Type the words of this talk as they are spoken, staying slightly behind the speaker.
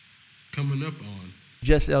Coming up on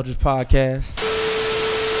Just Eldridge Podcast.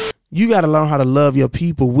 You got to learn how to love your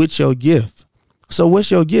people with your gift. So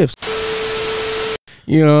what's your gift?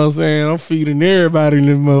 You know what I'm saying? I'm feeding everybody in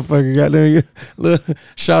this motherfucker. Goddamn, look,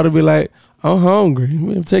 Shawty be like, I'm hungry.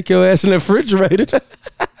 Man, take your ass in the refrigerator.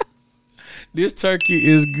 This turkey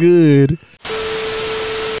is good.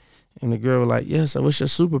 And the girl was like, yeah, so what's your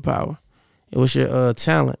superpower? And what's your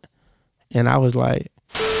talent? And I was like,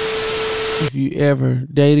 if you ever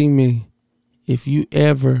dating me, if you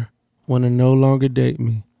ever want to no longer date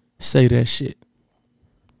me, say that shit.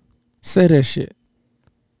 Say that shit.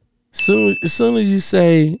 As soon as you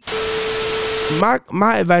say,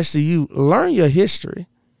 my advice to you, learn your history.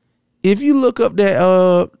 If you look up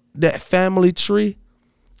that family tree,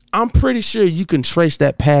 I'm pretty sure you can trace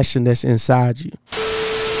that passion that's inside you.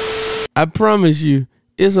 I promise you,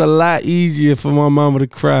 it's a lot easier for my mama to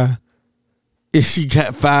cry if she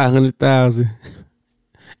got 500,000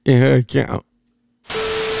 in her account.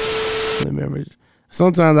 Remember,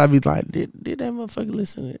 sometimes I be like, did that motherfucker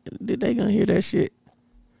listen? Did they gonna hear that shit?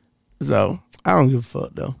 So I don't give a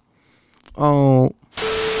fuck though.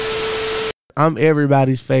 I'm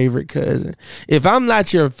everybody's favorite cousin. If I'm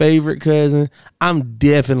not your favorite cousin, I'm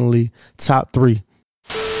definitely top 3.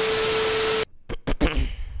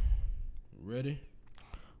 ready?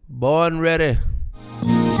 Born ready.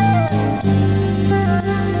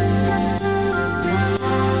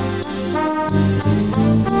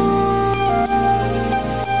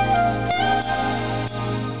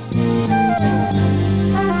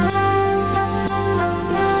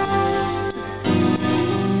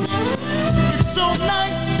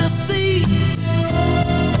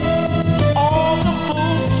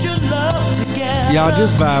 Y'all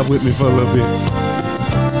just vibe with me for a little bit.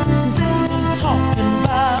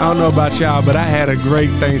 I don't know about y'all, but I had a great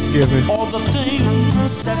Thanksgiving. All the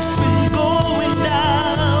things that's been going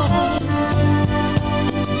down.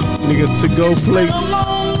 Nigga, to-go plates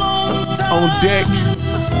on deck.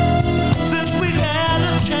 Since we had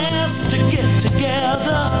a chance to get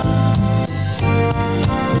together.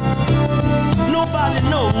 Nobody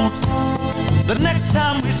knows the next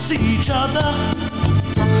time we see each other.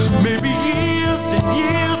 Maybe years and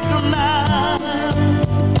years from now.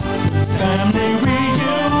 Family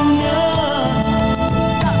reunion.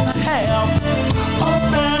 Got to have a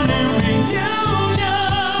family reunion.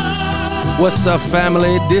 What's up,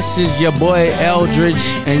 family? This is your boy Eldridge,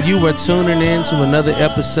 and you are tuning in to another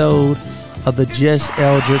episode of the Just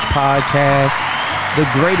Eldridge Podcast, the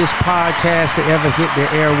greatest podcast to ever hit the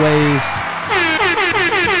airwaves.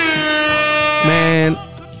 Man,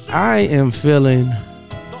 I am feeling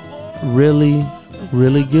really,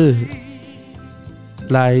 really good.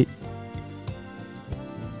 Like,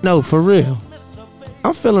 no, for real.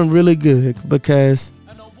 I'm feeling really good because,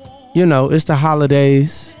 you know, it's the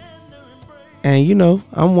holidays. And, you know,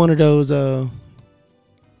 I'm one of those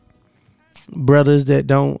brothers that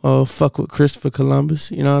don't fuck with Christopher Columbus.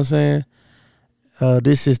 You know what I'm saying?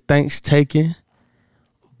 This is Thanksgiving.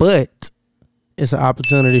 But it's an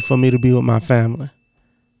opportunity for me to be with my family.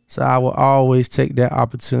 So I will always take that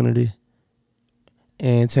opportunity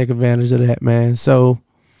and take advantage of that, man. So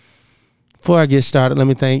before I get started, let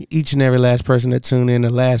me thank each and every last person that tuned in to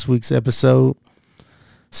last week's episode.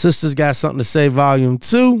 Sisters Got Something to Say Volume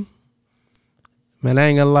 2. Man, I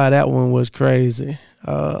ain't gonna lie, that one was crazy.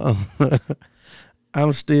 I'm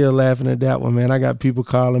still laughing at that one, man. I got people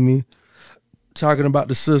calling me, talking about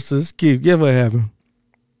the sisters. Keith, give what happened.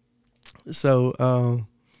 So,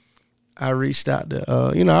 I reached out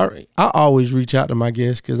to, I always reach out to my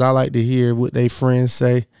guests because I like to hear what they friends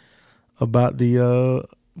say about the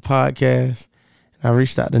podcast. And I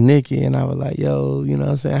reached out to Nikki and I was like, yo, you know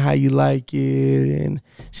what I'm saying, how you like it? And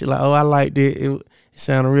she's like, oh, I liked it. It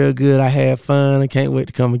sounded real good. I had fun. I can't wait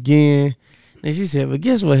to come again. And she said, but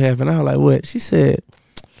guess what happened? I was like, what? She said,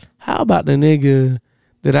 how about the nigga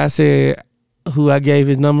that I said, who I gave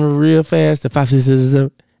his number real fast, the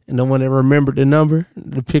 566, and the one that remembered the number,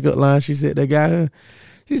 the pickup line, she said, that guy,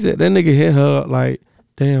 she said, that nigga hit her up like,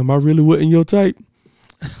 damn, I really wasn't your type.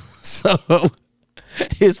 So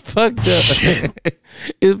it's fucked up.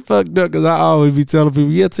 It's fucked up because I always be telling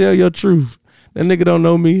people, yeah, tell your truth. That nigga don't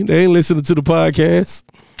know me. They ain't listening to the podcast.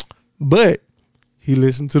 But he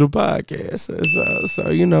listened to the podcast. So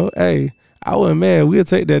you know, hey, I wasn't mad. We'll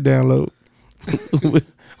take that download.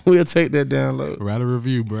 We'll take that download. Write a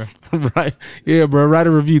review, bro. Right. Yeah, bro. Write a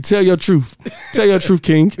review. Tell your truth. Tell your truth,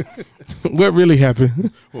 King. What really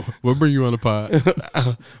happened? We'll bring you on the pod.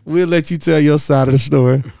 We'll let you tell your side of the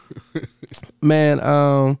story.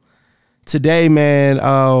 Man, today, man,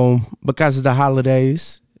 because of the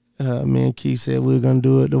holidays, me and Keith said we were going to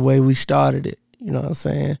do it the way we started it. You know what I'm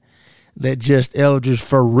saying? that Just Eldridge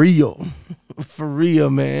for real. For real,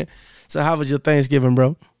 man. So how was your Thanksgiving,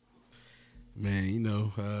 bro? Man, you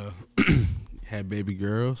know, had baby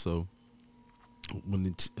girl, so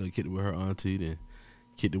when kicked it with her auntie, then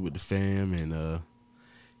kicked it with the fam, and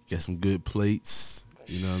got some good plates.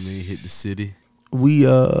 You know what I mean? Hit the city. We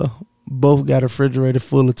both got a refrigerator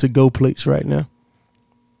full of to-go plates right now.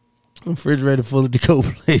 Refrigerator full of to-go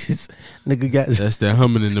plates. Nigga got That's that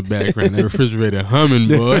humming in the background. That refrigerator humming,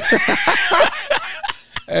 boy.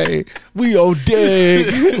 Hey, we on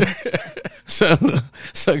deck. so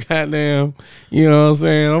goddamn, you know what I'm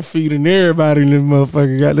saying? I'm feeding everybody in this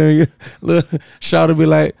motherfucker. Goddamn, look, Shawty be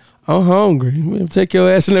like, I'm hungry. Man, take your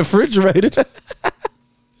ass in the refrigerator.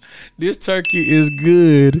 This turkey is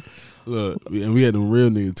good. Look, and we had them real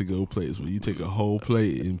nigga to go plates where you take a whole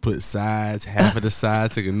plate and put sides, half of the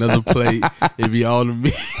sides, take another plate, it be all the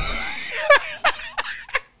meat.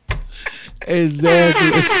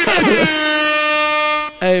 Exactly.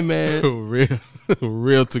 Hey, man.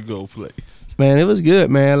 real to go place. Man, it was good,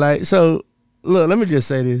 man. Like, so, look, let me just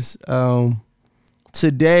say this.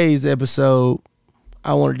 Today's episode,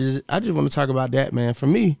 I just want to talk about that, man. For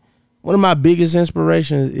me, one of my biggest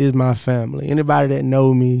inspirations is my family. Anybody that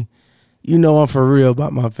know me, you know I'm for real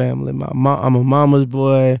about my family. I'm a mama's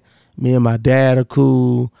boy. Me and my dad are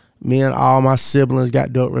cool. Me and all my siblings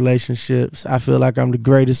got dope relationships. I feel like I'm the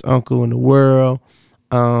greatest uncle in the world.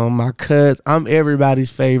 My cousin, I'm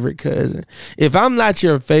everybody's favorite cousin. If I'm not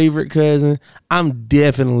your favorite cousin, I'm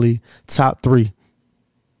definitely top 3.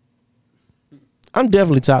 I'm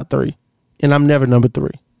definitely top 3. And I'm never number 3.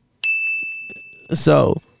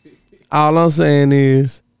 So, all I'm saying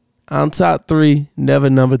is, I'm top 3, never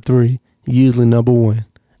number 3, usually number 1.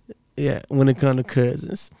 Yeah, when it comes to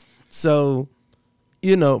cousins. So,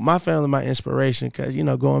 you know, my family, my inspiration, because, you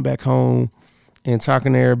know, going back home and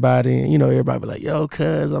talking to everybody, and, you know, everybody be like, yo,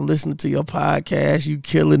 cuz, I'm listening to your podcast, you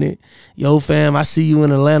killing it. Yo, fam, I see you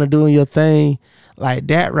in Atlanta doing your thing. Like,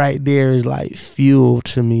 that right there is like fuel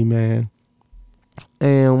to me, man.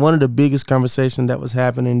 And one of the biggest conversations that was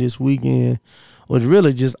happening this weekend was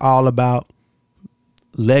really just all about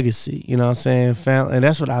legacy, you know what I'm saying? And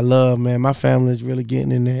that's what I love, man. My family is really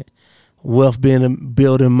getting in that wealth building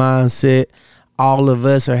mindset. All of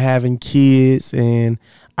us are having kids, and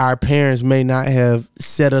our parents may not have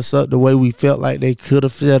set us up the way we felt like they could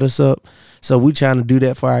have set us up. So we trying to do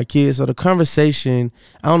that for our kids. So the conversation,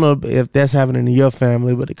 I don't know if that's happening in your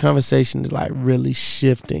family, but the conversation is like really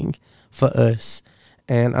shifting for us.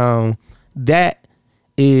 And that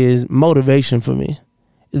is motivation for me.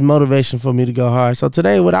 It's motivation for me to go hard. So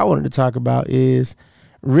today what I wanted to talk about is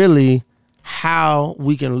really how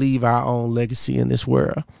we can leave our own legacy in this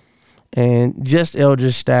world. And Just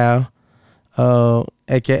Eldridge style,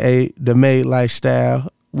 aka the Made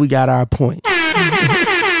Lifestyle, we got our points.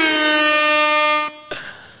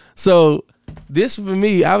 So this for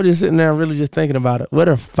me, I was just sitting there really just thinking about it. What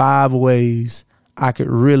are 5 ways I could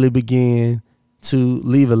really begin to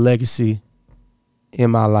leave a legacy in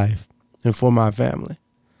my life and for my family?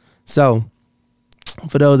 So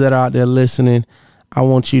for those that are out there listening, I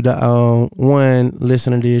want you to, one,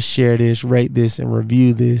 listen to this, share this, rate this, and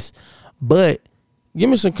review this. But give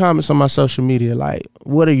me some comments on my social media. Like,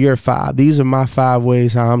 what are your 5? These are my 5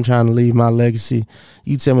 ways how I'm trying to leave my legacy.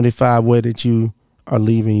 You tell me the 5 ways that you are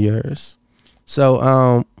leaving yours.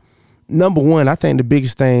 So, number 1, I think the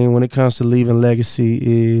biggest thing when it comes to leaving legacy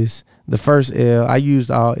is the first L. I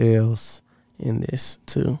used all L's in this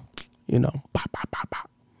too. You know, pop, pop, pop, pop.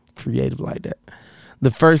 Creative like that.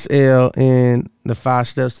 The first L in the 5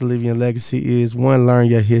 steps to leaving your legacy is 1, learn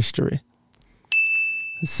your history.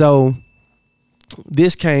 So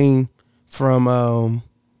this came from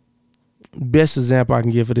best example I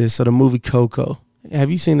can give for this. So the movie Coco.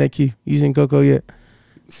 Have you seen that, Keith? You seen Coco yet?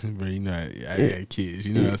 Bro, you know, I got kids.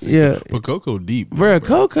 You know what I said? Yeah. But Coco deep. Bro,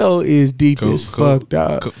 Coco is deep as fuck,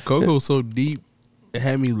 dog. Coco so deep, it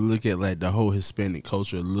had me look at like the whole Hispanic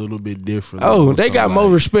culture a little bit different. Oh, they got more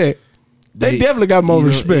respect. They definitely got more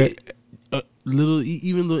respect.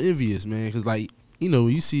 Even a little envious, man. Because, like, you know,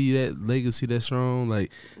 when you see that legacy that strong,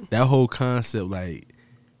 like, that whole concept, like,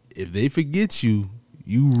 if they forget you,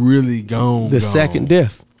 you really gone. The second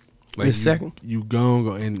death. Like, the second. You gone.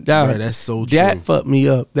 And bro, that's so true. That fucked me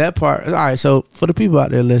up. That part. All right, so for the people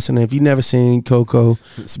out there listening, if you never seen Coco.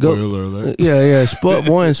 Spoiler alert. Yeah.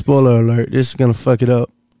 Spoiler alert. This is going to fuck it up.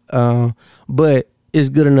 But it's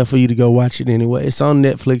good enough for you to go watch it anyway. It's on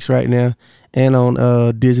Netflix right now and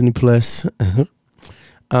on Disney Plus.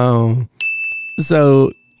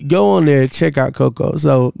 So go on there, check out Coco.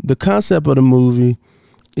 So the concept of the movie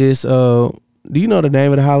is, do you know the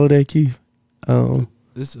name of the holiday, Keith?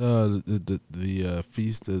 It's the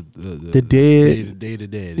feast of The dead. Day of the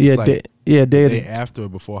dead. It's Yeah, like Day of the day after or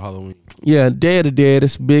before Halloween. Yeah, Day of the Dead.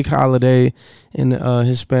 It's a big holiday in the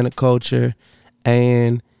Hispanic culture,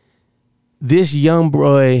 and this young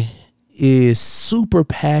boy is super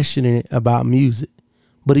passionate about music.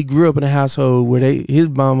 But he grew up in a household where his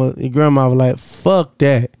grandma was like, "Fuck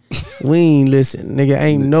that, we ain't listen, nigga.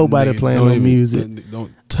 Ain't nobody playing no music.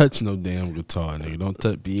 Don't touch no damn guitar, nigga. Don't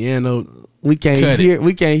touch piano. We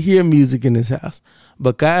can't hear music in this house."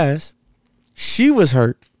 Because she was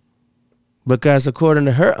hurt. Because according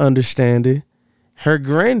to her understanding, her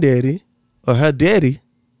granddaddy or her daddy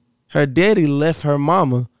left her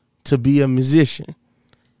mama to be a musician.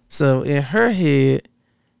 So in her head,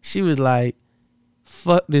 she was like,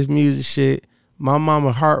 fuck this music shit. My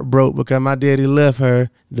mama heart broke because my daddy left her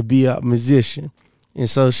to be a musician. And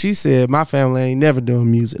so she said, my family ain't never doing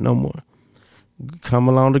music no more. Come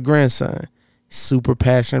along the grandson. Super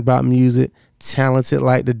passionate about music, talented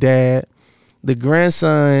like the dad. The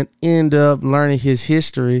grandson ended up learning his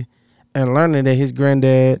history and learning that his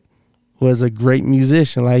granddad was a great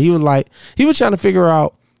musician. Like he was trying to figure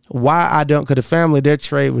out why I don't, because the family, their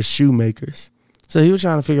trade was shoemakers. So he was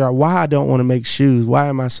trying to figure out why I don't want to make shoes. Why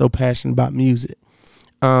am I so passionate about music?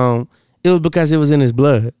 It was because it was in his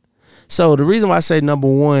blood. So the reason why I say number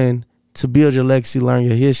one, to build your legacy, learn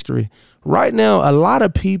your history. Right now, a lot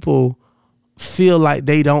of people feel like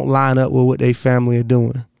they don't line up with what their family are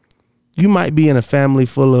doing. You might be in a family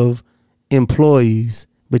full of employees,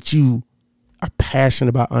 but you are passionate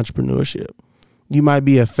about entrepreneurship. You might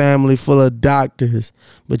be a family full of doctors,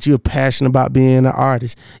 but you're passionate about being an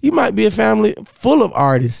artist. You might be a family full of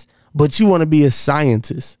artists, but you want to be a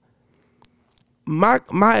scientist. My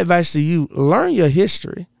advice to you, learn your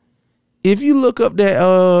history. If you look up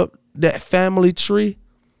that family tree,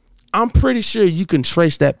 I'm pretty sure you can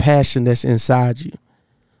trace that passion that's inside you,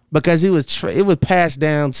 because it was passed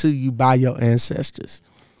down to you by your ancestors.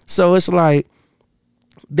 So it's like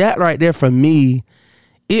that right there for me.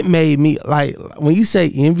 It made me, like, when you say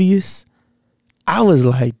envious, I was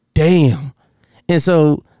like, damn. And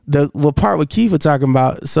so what part with Keith was talking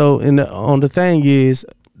about, so on the thing is,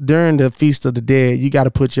 during the Feast of the Dead, you got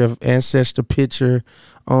to put your ancestor picture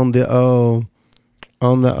on the altar.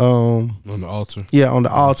 Yeah, on the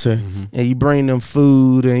altar. Mm-hmm. And you bring them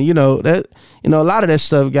food, and a lot of that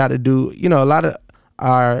stuff got to do, a lot of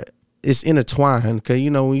it's intertwined, because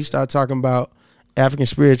when you start talking about African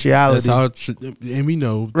spirituality, that's how, and we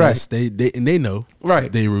know, right? They know,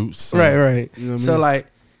 right? They roots, so, right. You know what I mean?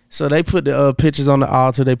 So they put the pictures on the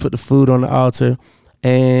altar. They put the food on the altar,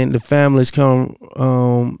 and the families come.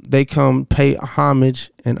 They come pay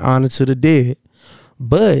homage and honor to the dead.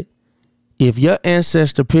 But if your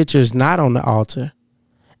ancestor picture is not on the altar,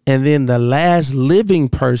 and then the last living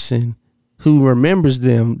person who remembers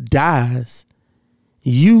them dies,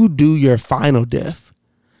 you do your final death.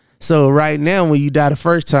 So right now, when you die the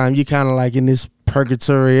first time, you kind of like in this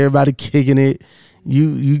purgatory, everybody kicking it.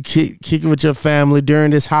 You kick it with your family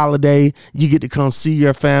during this holiday. You get to come see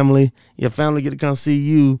your family. Your family get to come see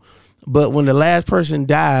you. But when the last person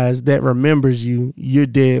dies that remembers you, you're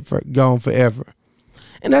dead, gone forever.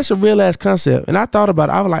 And that's a real ass concept. And I thought about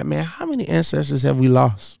it. I was like, man, how many ancestors have we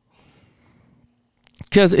lost?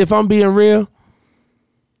 Because if I'm being real,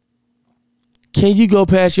 can you go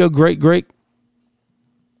past your great-great?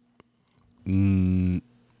 On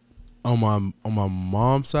my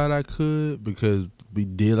mom's side, I could, because we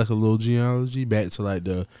did like a little genealogy back to like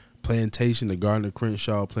the plantation, the Gardner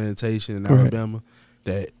Crenshaw plantation in Alabama,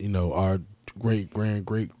 that our great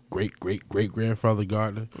grandfather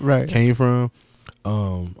Gardner came from.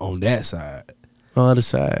 On that side,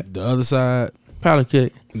 the other side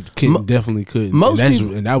probably definitely couldn't.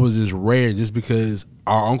 And that was just rare, just because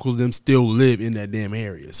our uncles them still live in that damn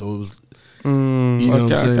area. So it was, what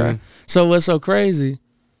I'm saying. Okay. So what's so crazy?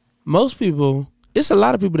 Most people, it's a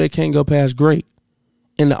lot of people that can't go past great.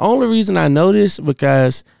 And the only reason I know this,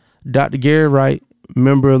 because Dr. Gary Wright,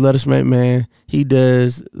 member of Let Us Make Man, he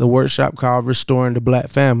does the workshop called Restoring the Black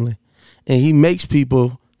Family. And he makes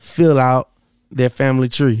people fill out their family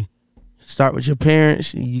tree. Start with your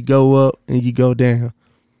parents, and you go up and you go down.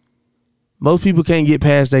 Most people can't get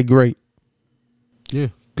past their great. Yeah,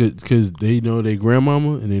 because they know their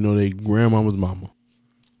grandmama and they know their grandmama's mama.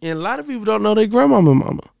 And a lot of people don't know their grandmama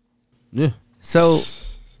mama. Yeah. So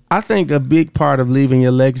I think a big part of leaving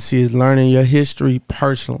your legacy is learning your history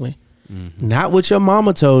personally. Mm-hmm. Not what your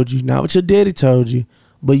mama told you, not what your daddy told you,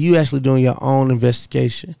 but you actually doing your own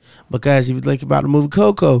investigation. Because if you think about the movie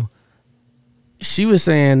Coco, she was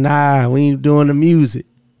saying, nah, we ain't doing the music.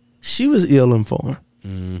 She was ill-informed.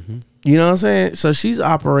 Mm-hmm. You know what I'm saying? So she's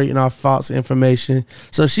operating off false information.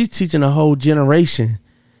 So she's teaching a whole generation.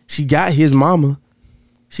 She got his mama.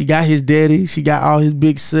 She got his daddy. She got all his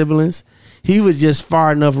big siblings. He was just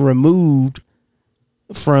far enough removed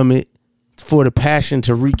from it for the passion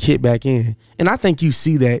to re-kick back in. And I think you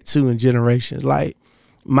see that too in generations. Like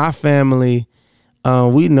my family,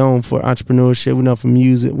 we known for entrepreneurship. We known for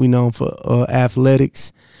music. We known for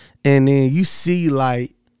athletics. And then you see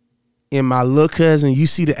like in my little cousin, you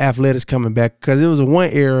see the athletics coming back. Because it was a one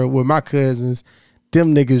era where my cousins,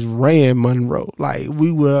 them niggas ran Monroe. Like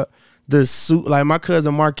we were the suit. Like my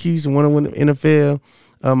cousin Marquise, the one who went to NFL.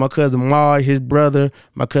 My cousin Mar, his brother.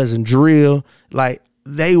 My cousin Drill. Like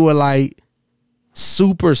they were like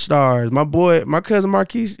superstars. My cousin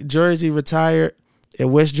Marquise, Jersey, retired at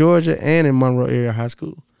West Georgia and in Monroe Area High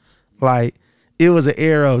School. Like it was an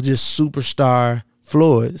era of just superstar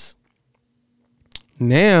Floyds.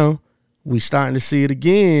 Now we starting to see it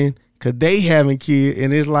again because they having kids,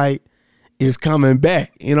 and it's like it's coming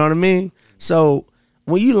back. You know what I mean? So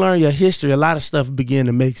when you learn your history, a lot of stuff begin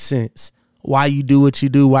to make sense. Why you do what you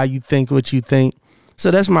do, why you think what you think. So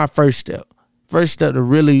that's my first step. First step to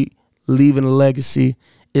really leaving a legacy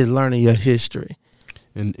is learning your history.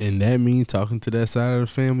 And that means talking to that side of the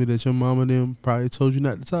family that your mama them probably told you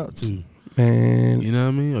not to talk to. Man. You know what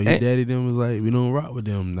I mean? Or your daddy them was like, we don't rock with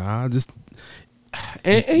them. Nah, just...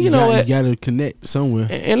 And you know what? You got to connect somewhere.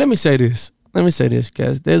 And let me say this.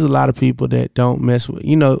 Because there's a lot of people that don't mess with...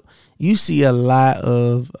 You know, you see a lot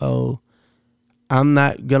of, I'm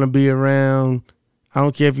not going to be around. I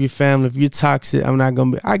don't care if you're family. If you're toxic, I'm not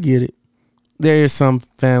going to be... I get it. There is some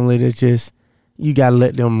family that just... You got to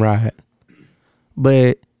let them ride.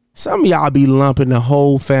 But some of y'all be lumping the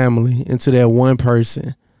whole family into that one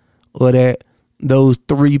person. Or those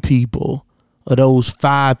 3 people. Or those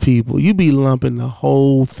 5 people. You be lumping the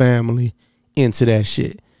whole family into that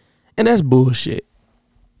shit. And that's bullshit.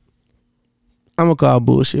 I'm going to call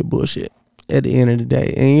bullshit at the end of the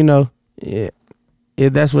day. And you know, yeah,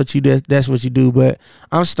 if that's what you that's what you do. But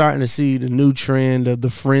I'm starting to see the new trend of the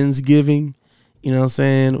Friendsgiving. You know what I'm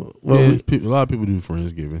saying? A lot of people do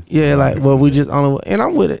Friendsgiving. Yeah, like, well, we just on the, and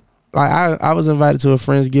I'm with it. Like, I was invited to a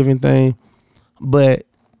Friendsgiving thing, but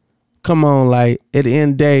come on, like, at the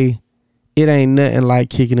end of the day, it ain't nothing like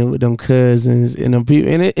kicking it with them cousins and them people.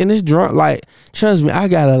 And it's drunk. Like, trust me, I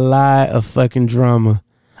got a lot of fucking drama.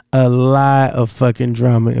 A lot of fucking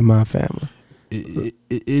drama in my family. It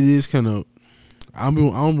is kind of, I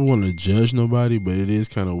don't want to judge nobody, but it is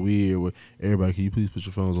kind of weird. With everybody, can you please put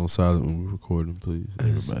your phones on silent when we're recording, please?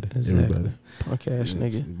 Everybody. Punk ass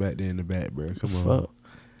nigga. Back there in the back, bro. Come on. Fuck.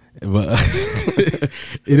 But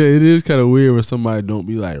it is kind of weird when somebody don't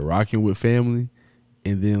be like rocking with family.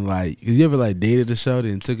 And then, like, cause you ever like dated a shorty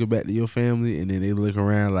and took it back to your family, and then they look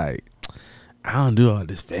around like, I don't do all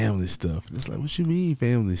this family stuff. And it's like, what you mean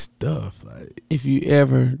family stuff? Like, if you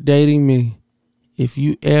ever dating me, if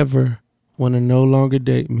you ever want to no longer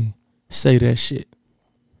date me, say that shit.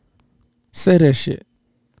 Say that shit.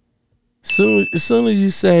 As soon as you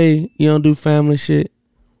say you don't do family shit,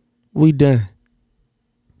 we done.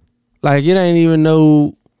 Like, it ain't even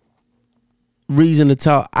no reason to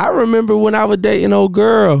talk. I remember when I was dating old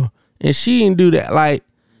girl and she didn't do that. Like,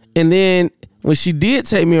 and then when she did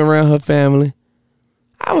take me around her family,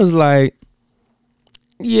 I was like,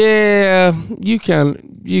 yeah, you kind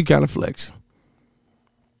of flex.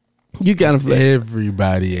 You kind of flex.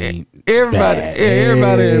 Everybody ain't everybody bad.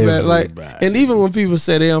 Everybody ain't bad. Like, Everybody. and even when people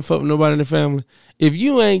say they don't fuck with nobody in the family, if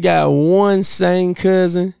you ain't got one sane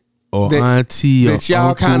cousin or auntie or that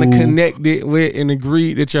y'all kind of connected with and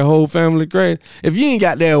agreed that your whole family great, if you ain't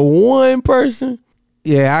got that one person,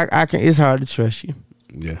 yeah, I can. It's hard to trust you.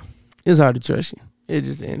 Yeah, it's hard to trust you. It's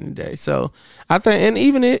just the end of the day. So I think, and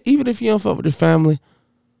even if you don't fuck with the family,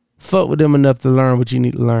 fuck with them enough to learn what you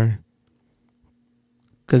need to learn.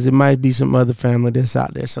 Because it might be some other family that's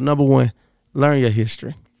out there. So number 1, learn your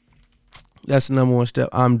history. That's the number 1 step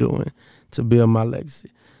I'm doing to build my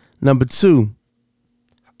legacy. Number 2,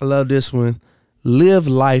 I love this one. Live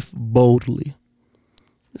life boldly.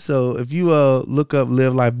 So if you look up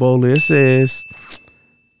live life boldly, it says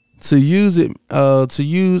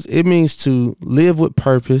it means to live with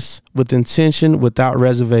purpose, with intention, without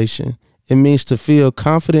reservation. It means to feel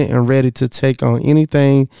confident and ready to take on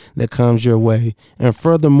anything that comes your way. And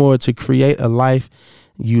furthermore, to create a life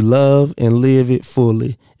you love and live it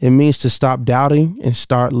fully. It means to stop doubting and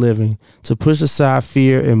start living, to push aside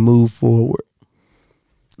fear and move forward.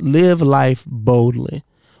 Live life boldly.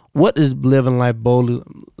 What is living life boldly?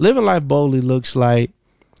 Living life boldly looks like,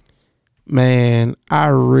 man, I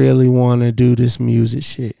really want to do this music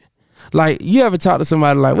shit. Like, you ever talk to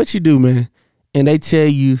somebody like, what you do, man? and they tell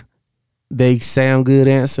you they sound good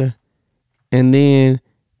answer, and then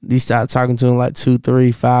you start talking to them like 2,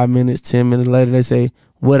 3, 5 minutes, 10 minutes later, they say,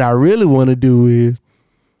 what I really want to do is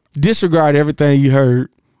disregard everything you heard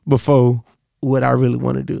before what I really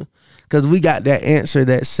want to do. Because we got that answer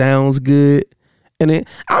that sounds good. And then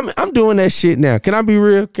I'm doing that shit now. Can I be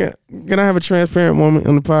real? Can I have a transparent moment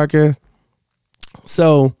on the podcast?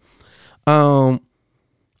 So, during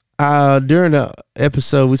the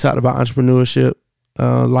episode, we talked about entrepreneurship,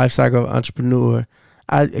 life cycle of entrepreneur.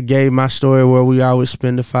 I gave my story where we always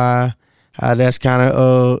spendify. That's kind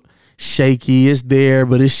of shaky. It's there,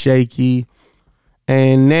 but it's shaky.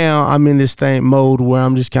 And now I'm in this thing mode where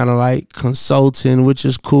I'm just kind of like consulting, which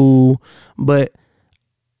is cool. But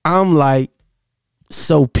I'm like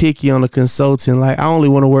so picky on the consulting. Like I only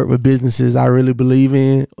want to work with businesses I really believe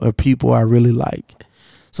in or people I really like.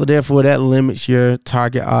 So therefore that limits your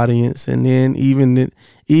target audience. And then even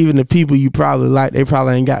the people you probably like, they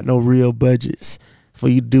probably ain't got no real budgets for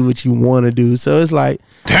you to do what you want to do. So it's like,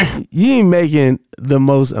 damn, you ain't making the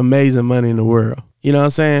most amazing money in the world. You know what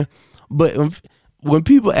I'm saying? But when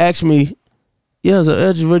people ask me, yeah, so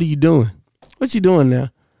Edge, what are you doing? What you doing now?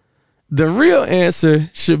 The real answer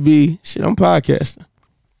should be, shit, I'm podcasting.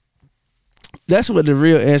 That's what the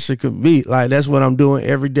real answer could be. Like, that's what I'm doing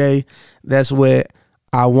every day. That's what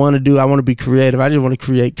I want to do. I want to be creative. I just want to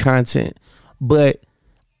create content. But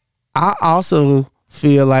I also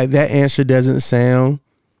feel like that answer doesn't sound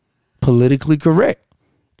politically correct.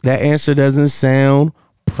 That answer doesn't sound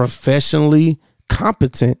professionally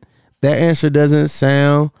competent. That answer doesn't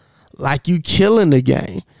sound like you killing the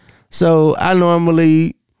game. So I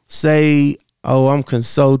normally say, oh, I'm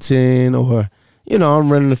consulting, or, you know,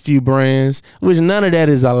 I'm running a few brands, which none of that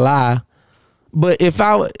is a lie. But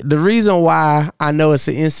the reason why I know it's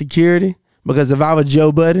an insecurity, because if I was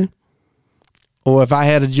Joe Budden, or if I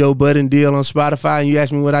had a Joe Budden deal on Spotify and you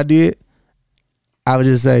asked me what I did, I would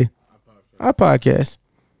just say, I podcast.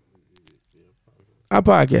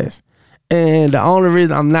 And the only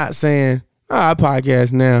reason I'm not saying, I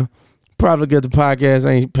podcast now, probably because the podcast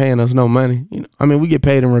ain't paying us no money. You know, I mean, we get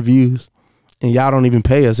paid in reviews, and y'all don't even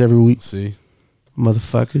pay us every week. See?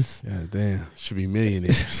 Motherfuckers. God damn. Should be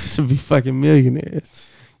millionaires. Should be fucking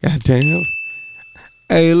millionaires. God damn.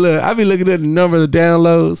 Hey, look, I be looking at the number of the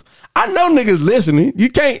downloads. I know niggas listening.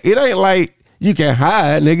 It ain't like you can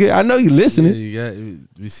hide, nigga. I know you listening. Yeah,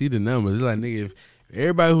 we see the numbers. It's like, nigga, if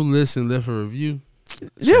everybody who listened left a review,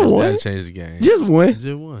 just one. Change the game. Just one.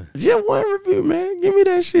 Just one review, man. Give me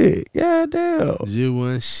that shit. God damn. Just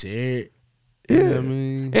one share. Yeah. You know what I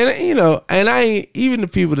mean? And, you know, and I ain't, even the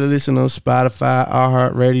people that listen on Spotify,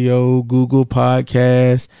 iHeartRadio, Google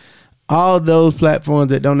Podcasts, all those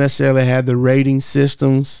platforms that don't necessarily have the rating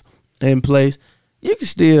systems in place, you can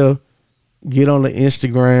still get on the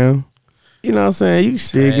Instagram. You know what I'm saying? You can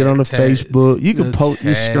still get on the Facebook. You can post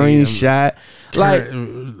your screenshot. Like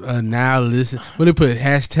now listen. When they put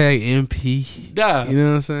hashtag MP. Duh, you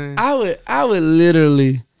know what I'm saying? I would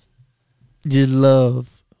literally just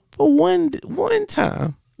love for one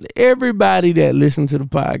time everybody that listens to the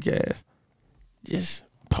podcast just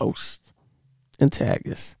post and tag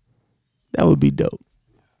us. That would be dope.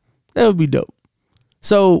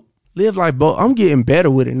 So live like both. I'm getting better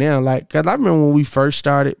with it now. Like, cause I remember when we first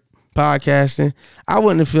started podcasting, I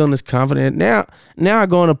wasn't feeling as confident. Now I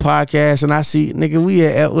go on a podcast and I see, nigga, we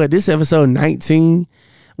at what, this episode 19?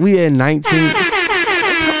 We at 19.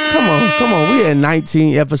 Come on. We at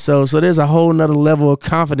 19 episodes. So there's a whole nother level of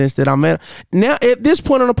confidence that I'm at. Now, at this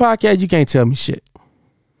point on the podcast, you can't tell me shit.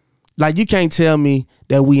 Like, you can't tell me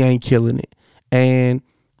that we ain't killing it. And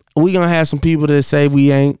we gonna have some people that say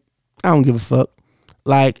we ain't. I don't give a fuck.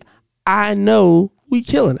 Like, I know we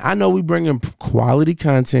killing. I know we bringing quality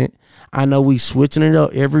content. I know we switching it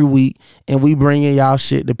up every week, and we bringing y'all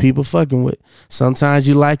shit that people fucking with. Sometimes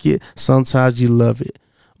you like it, sometimes you love it,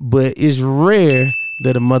 but it's rare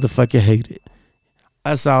that a motherfucker hate it.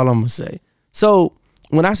 That's all I'm gonna say. So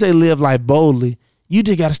when I say live life boldly, you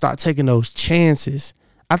just gotta start taking those chances.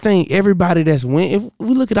 I think everybody that's win, if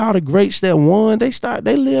we look at all the greats that won, they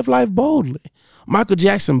live life boldly. Michael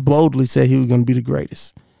Jackson boldly said he was gonna be the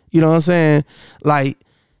greatest. You know what I'm saying? Like,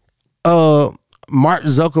 Mark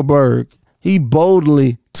Zuckerberg, he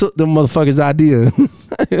boldly took the motherfucker's idea.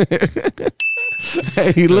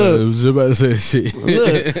 Hey, look. I was about to say shit.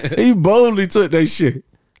 Look, he boldly took that shit.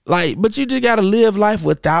 Like, but you just gotta live life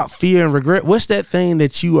without fear and regret. What's that thing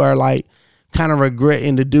that you are like kind of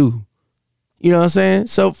regretting to do? You know what I'm saying?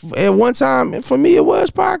 So at one time, for me, it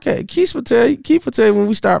was podcast. Keith would tell you when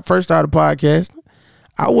we first started podcasting,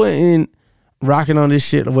 I wasn't rocking on this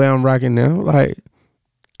shit the way I'm rocking now. Like,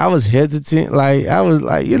 I was hesitant. Like, I was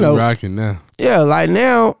like, you know, rocking now. Yeah, like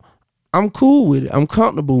now, I'm cool with it. I'm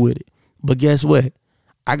comfortable with it. But guess what?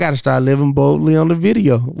 I got to start living boldly on the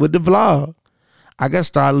video with the vlog. I got to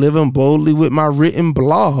start living boldly with my written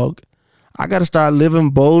blog. I got to start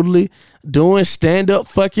living boldly doing stand-up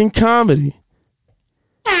fucking comedy.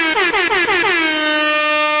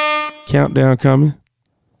 Countdown coming.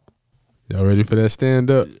 Y'all ready for that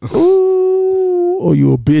stand-up? Ooh, oh,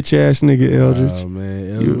 you a bitch ass nigga, Eldridge. Oh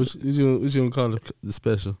man, what you gonna call the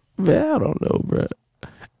special? Man, I don't know, bro.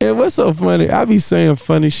 And what's so funny? I be saying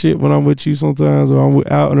funny shit when I'm with you sometimes, or I'm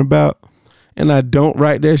out and about, and I don't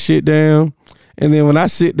write that shit down. And then when I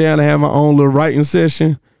sit down and have my own little writing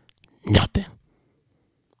session,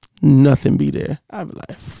 nothing be there. I be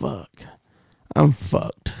like, fuck, I'm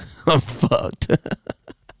fucked. I'm fucked.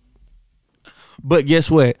 But guess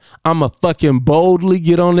what? I'ma fucking boldly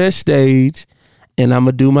get on that stage and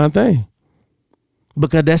I'ma do my thing.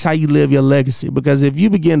 Because that's how you live your legacy. Because if you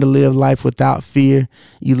begin to live life without fear,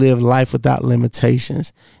 you live life without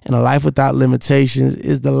limitations. And a life without limitations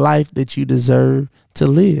is the life that you deserve to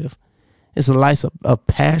live. It's a life of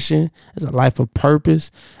passion. It's a life of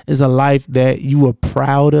purpose. It's a life that you are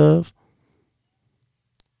proud of.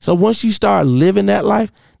 So once you start living that life,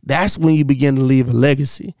 that's when you begin to leave a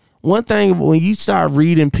legacy. One thing, when you start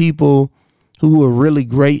reading people who are really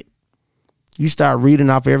great, you start reading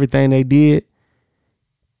off everything they did,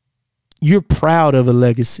 you're proud of a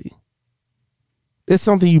legacy. It's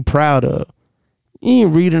something you're proud of. You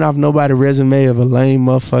ain't reading off nobody's resume of a lame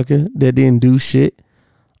motherfucker that didn't do shit,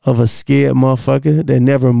 of a scared motherfucker that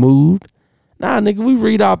never moved. Nah, nigga, we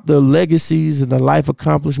read off the legacies and the life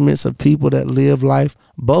accomplishments of people that live life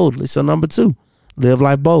boldly. So number 2, live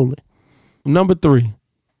life boldly. Number 3,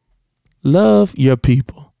 love your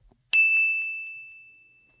people.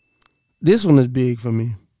 This one is big for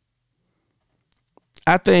me.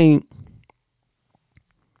 I think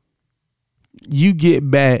you get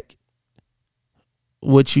back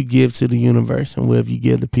what you give to the universe and whatever you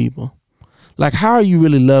give the people. Like, how are you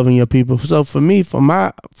really loving your people? So for me, for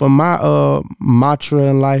my mantra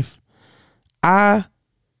in life, I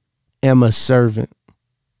am a servant.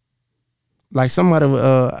 Like somebody,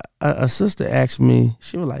 a sister asked me,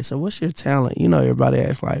 she was like, so what's your talent? You know, everybody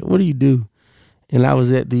asks like, what do you do? And I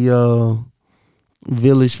was at the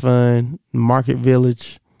Village Fund, Market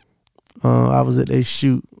Village. I was at their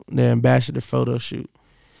shoot, their ambassador photo shoot.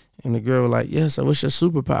 And the girl was like, yeah, so what's your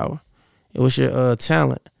superpower? And what's your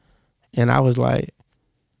talent? And I was like,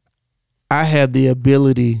 I have the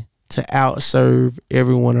ability to outserve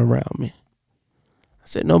everyone around me. I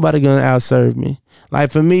said, nobody gonna outserve me.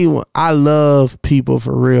 Like for me, I love people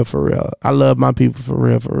for real, for real. I love my people for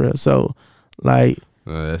real, for real. So like,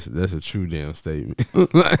 that's a true damn statement.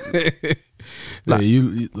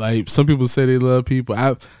 like some people say they love people.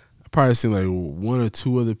 I probably seen like 1 or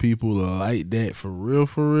 2 other people like that for real,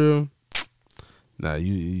 for real. Nah,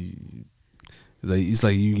 you like it's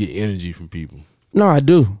like you get energy from people. No, I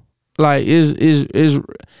do. Like is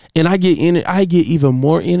and I get even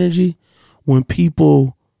more energy when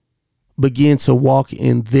people begin to walk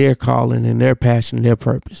in their calling and their passion and their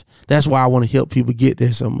purpose. That's why I want to help people get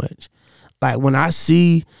there so much. Like when I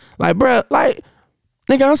see, like, bro, like,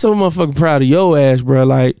 nigga, I'm so motherfucking proud of your ass, bro.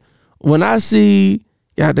 Like when I see,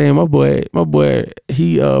 goddamn, my boy,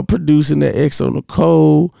 he producing that XO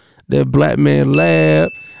Nicole, that Black Man Lab,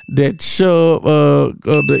 that Chubb,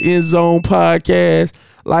 the End Zone podcast.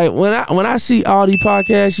 Like when I see all these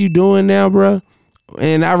podcasts you doing now, bro,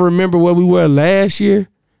 and I remember where we were last year,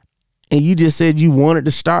 and you just said you wanted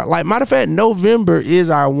to start. Like, matter of fact, November is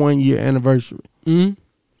our 1-year anniversary. Mm-hmm.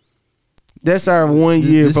 That's our 1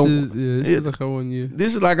 year. This is like our 1 year.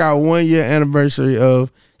 This is like our 1 year anniversary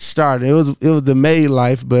of starting. It was the Made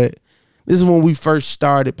Life, but this is when we first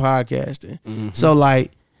started podcasting. Mm-hmm. So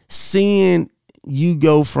like seeing you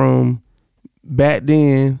go from back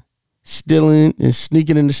then stealing and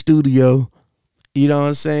sneaking in the studio, you know what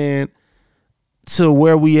I'm saying, to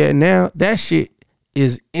where we at now, that shit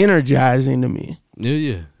is energizing to me.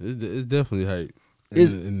 Yeah. It's definitely hype.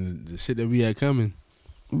 And the shit that we had coming,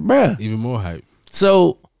 bruh, even more hype.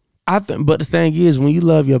 So I think, but the thing is, when you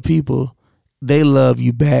love your people, they love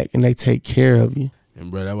you back and they take care of you. And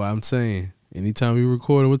bro, that's why I'm saying, anytime we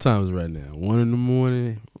recording, what time is it right now? 1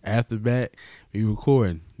 a.m, after back, we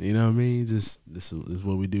recording. You know what I mean? Just this is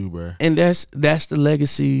what we do, bro. And that's the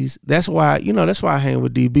legacies. That's why, that's why I hang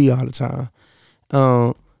with DB all the time.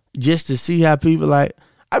 Just to see how people, like,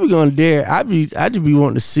 I be going there. I just be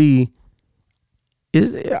wanting to see,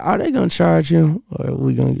 are they gonna charge him or are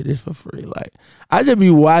we gonna get this for free? Like, I just be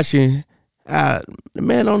watching. The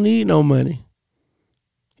man don't need no money.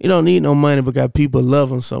 He don't need no money because people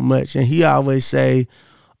love him so much. And he always say,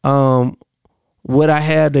 What I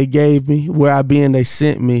had, they gave me. Where I been, they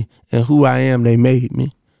sent me. And who I am, they made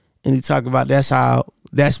me. And he talk about that's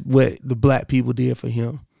what the black people did for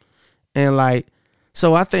him. And like,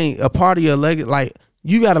 so I think a part of your legacy, like,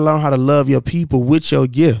 you got to learn how to love your people with your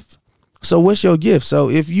gift. So what's your gift? So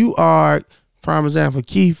if you are, prime example,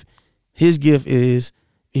 Keith, his gift is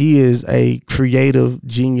he is a creative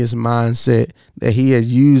genius mindset that he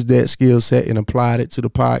has used that skill set and applied it to the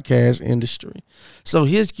podcast industry. So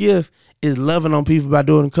his gift is loving on people by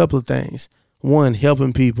doing a couple of things. One,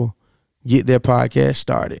 helping people get their podcast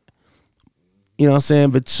started. You know what I'm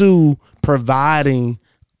saying? But two, providing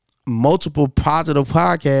multiple positive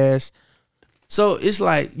podcasts. So it's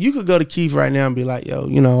like you could go to Keith right now and be like, yo,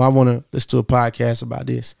 you know, I want to listen to a podcast about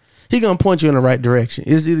this. He going to point you in the right direction.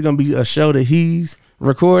 It's either going to be a show that he's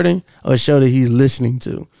recording or a show that he's listening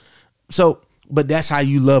to. So, but that's how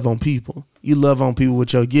you love on people. You love on people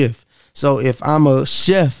with your gift. So if I'm a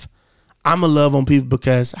chef, I'm going to love on people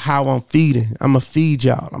because how I'm feeding. I'm going to feed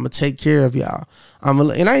y'all. I'm going to take care of y'all.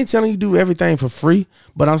 And I ain't telling you to do everything for free,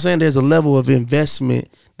 but I'm saying there's a level of investment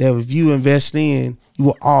that if you invest in, you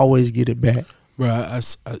will always get it back. Right.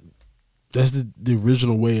 That's the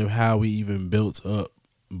original way of how we even built up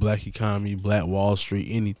black economy, Black Wall Street,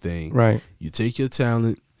 anything. Right. You take your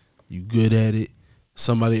talent, you good at it.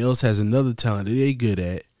 Somebody else has another talent that they good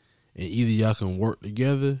at, and either y'all can work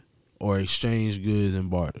together or exchange goods and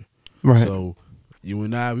barter. Right. So you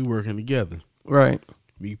and I, we working together. Right.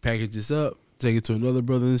 We package this up, take it to another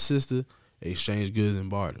brother and sister, exchange goods and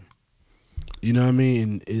barter. You know what I mean?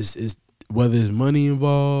 And it's whether it's money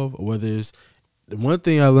involved or whether it's the one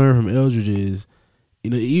thing I learned from Eldridge is, you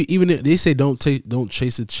know, even if they say don't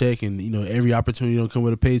chase a check and, you know, every opportunity don't come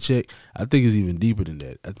with a paycheck. I think it's even deeper than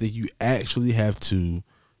that. I think you actually have to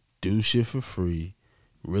do shit for free,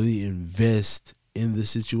 really invest in the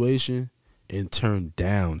situation, and turn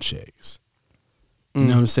down checks. You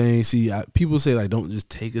know what I'm saying? See, people say like don't just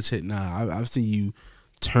take a check. Nah, I've seen you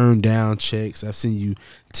turn down checks. I've seen you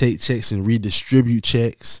take checks and redistribute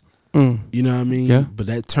checks. You know what I mean? Yeah. But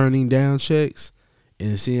that turning down checks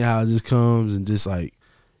and seeing how it just comes and just like,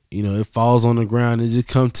 you know, it falls on the ground and it just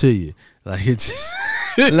come to you. Like it just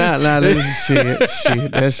nah, this is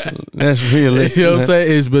shit. That's realistic. You know what I'm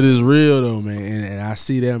saying? But it's real though, man. And I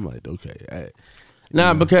see that, I'm like, okay.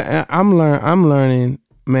 Because I'm learning,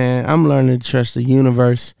 man. I'm learning to trust the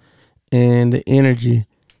universe and the energy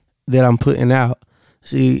that I'm putting out.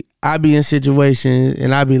 See, I be in situations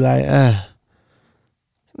and I be like, and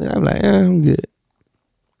I'm like, I'm good.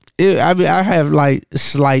 I have like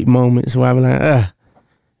slight moments where I be like,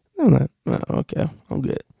 I'm like, okay, I'm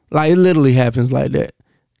good. Like it literally happens like that.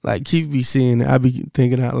 Like Keith be seeing it, I be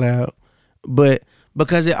thinking out loud, but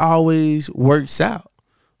because it always works out.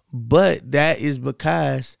 But that is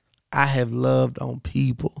because I have loved on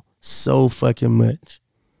people so fucking much.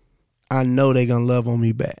 I know they gonna love on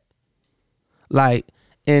me back. Like,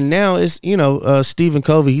 and now it's, you know, Stephen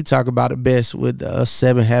Covey, he talk about it best with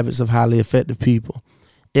 7 Habits of Highly Effective People.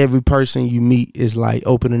 Every person you meet is like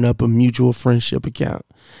opening up a mutual friendship account.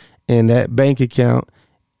 And that bank account,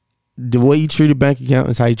 the way you treat a bank account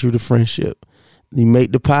is how you treat a friendship. You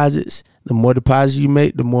make deposits. The more deposits you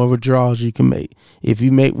make, the more withdrawals you can make. If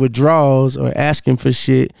you make withdrawals or asking for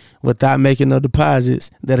shit without making no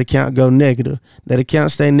deposits, that account go negative. That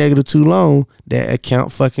account stay negative too long, that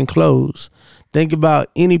account fucking close. Think about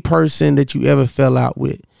any person that you ever fell out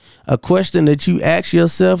with. A question that you ask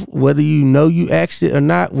yourself, whether you know you asked it or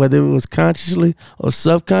not, whether it was consciously or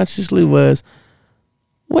subconsciously, was,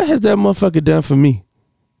 what has that motherfucker done for me?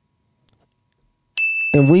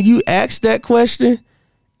 And when you ask that question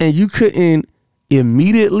and you couldn't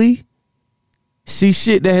immediately see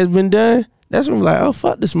shit that has been done, that's when you're like, oh,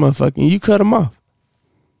 fuck this motherfucker. And you cut them off.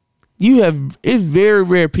 It's very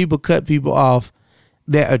rare people cut people off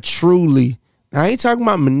that are truly, I ain't talking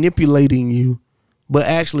about manipulating you, but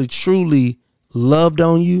actually truly loved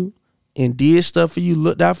on you and did stuff for you,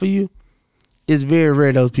 looked out for you. It's very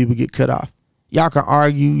rare those people get cut off. Y'all can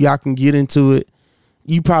argue, y'all can get into it.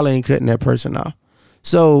 You probably ain't cutting that person off.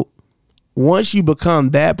 So once you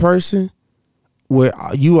become that person where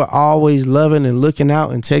you are always loving and looking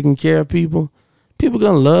out and taking care of people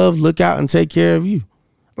gonna love, look out, and take care of you.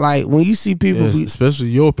 Like when you see people, especially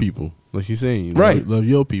your people, like you're saying, you know, right? Love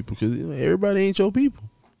your people because everybody ain't your people.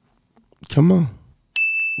 Come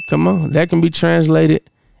on, that can be translated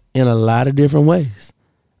in a lot of different ways.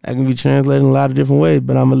 But I'm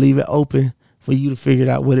gonna leave it open for you to figure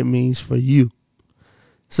out what it means for you.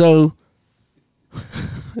 So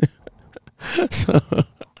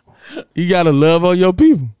you gotta love on your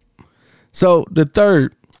people. So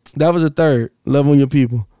that was the third, love on your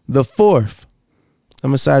people. The fourth,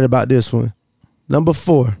 I'm excited about this one. Number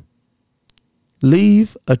 4,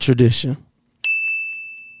 leave a tradition.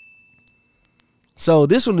 So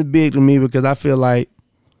this one is big to me because I feel like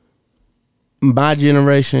my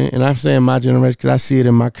generation, and I'm saying my generation because I see it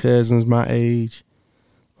in my cousins, my age,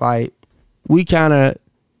 like we kind of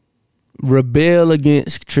rebel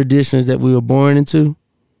against traditions that we were born into.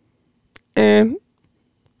 And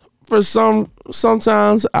for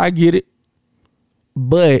sometimes I get it.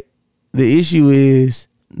 But the issue is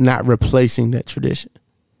not replacing that tradition.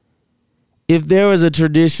 If there was a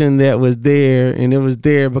tradition that was there and it was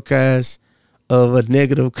there because of a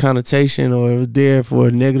negative connotation or it was there for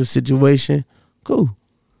a negative situation, cool.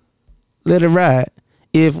 Let it ride.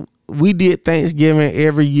 If we did Thanksgiving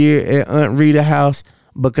every year at Aunt Rita's house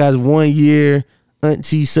because one year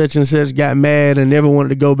Auntie such and such got mad and never wanted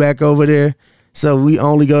to go back over there, so we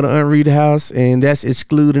only go to Aunt Rita's house and that's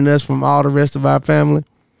excluding us from all the rest of our family,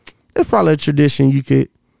 it's probably a tradition you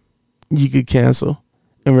could cancel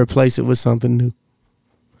and replace it with something new.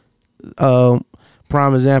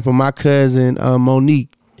 Prime example, my cousin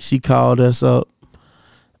Monique, she called us up.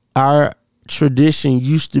 Our tradition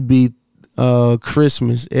used to be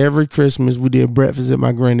Christmas. Every Christmas we did breakfast at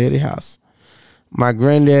my granddaddy's house. My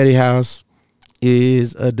granddaddy's house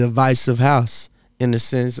is a divisive house in the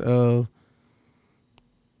sense of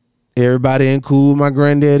everybody ain't cool with my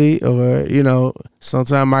granddaddy, or, you know,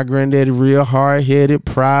 sometimes my granddaddy real hard-headed,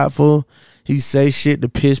 prideful. He say shit to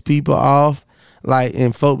piss people off. Like,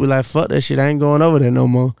 and folk be like, fuck that shit, I ain't going over there no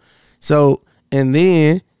more. So, and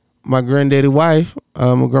then my granddaddy wife,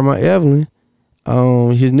 my grandma Evelyn,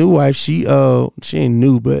 his new wife, she ain't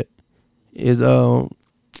new, but his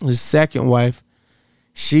second wife,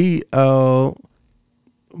 she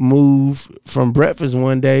moved from breakfast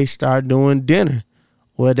one day, started doing dinner.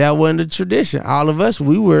 Well, that wasn't a tradition. All of us,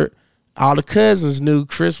 all the cousins knew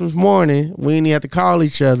Christmas morning, we didn't have to call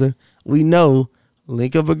each other. We know,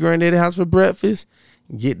 link up at granddaddy's house for breakfast,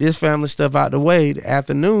 get this family stuff out the way. The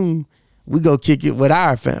afternoon, we go kick it with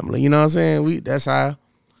our family. You know what I'm saying? That's how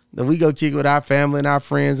we go kick it with our family and our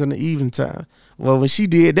friends in the evening time. Well, when she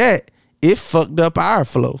did that, it fucked up our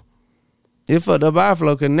flow.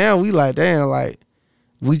 Because now we like, damn, like,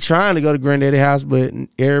 we trying to go to granddaddy's house, but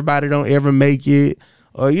everybody don't ever make it.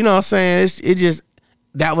 Or, you know what I'm saying? It just,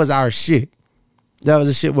 that was our shit. That was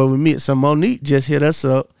the shit where we meet. So Monique just hit us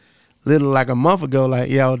up little like a month ago, like,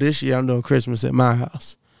 yo, this year I'm doing Christmas at my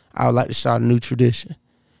house. I would like to start a new tradition.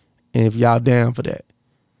 And if y'all down for that.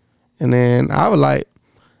 And then I was like,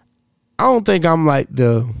 I ain't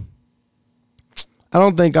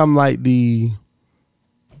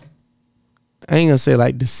gonna say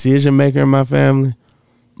like decision maker in my family,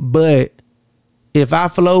 but if I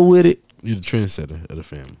flow with it, you're the trendsetter of the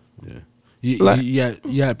family. Yeah,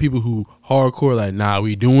 you got people who hardcore like, nah,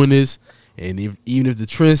 we doing this, and even if the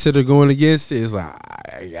trendsetter going against it, it's like,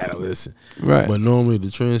 I gotta listen. Right. But normally the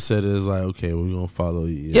trendsetter is like, okay, we're gonna follow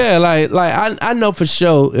you. Yeah, like I know for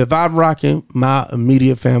sure if I'm rocking my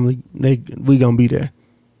immediate family, we gonna be there.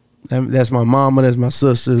 That's my mama, that's my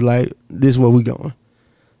sisters. Like, this is where we going.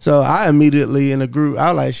 So I immediately in the group,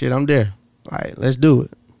 I was like, shit, I'm there. Like, let's do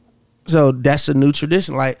it. So that's the new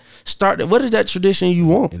tradition. Like, what is that tradition you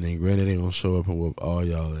want? And then granted, they gonna show up and whoop all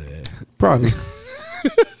y'all at. Probably.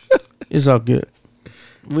 It's all good.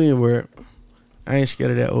 We ain't worried. I ain't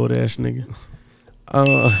scared of that old ass nigga.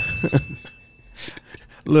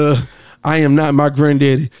 Look, I am not my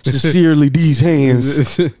granddaddy. Sincerely, these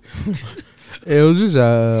hands. It was just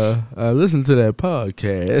I listened to that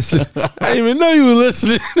podcast. I didn't even know you were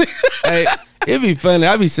listening. Hey, it'd be funny.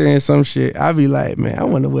 I be saying some shit. I be like, man, I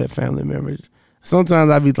wonder what family members.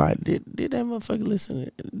 Sometimes I be like, did that motherfucker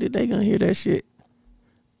listen? Did they gonna hear that shit?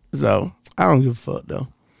 So I don't give a fuck though.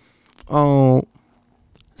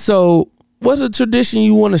 So what's a tradition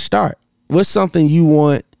you want to start? What's something you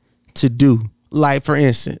want to do? Like, for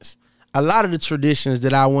instance, a lot of the traditions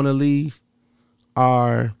that I want to leave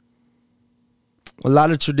are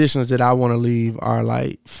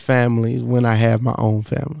like families when I have my own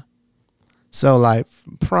family. So, like,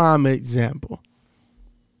 prime example,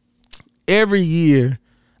 every year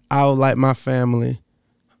I would like my family,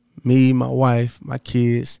 me, my wife, my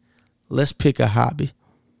kids, let's pick a hobby.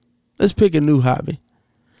 Let's pick a new hobby.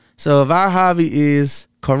 So if our hobby is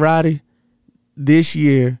karate, this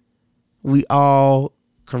year we all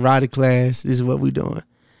karate class. This is what we doing.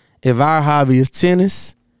 If our hobby is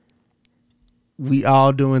tennis, we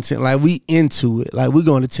all doing tennis. Like, we into it. Like, we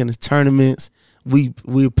going to tennis tournaments.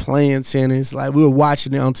 We're playing tennis. Like, we're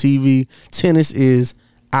watching it on TV. Tennis is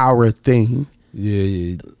our thing.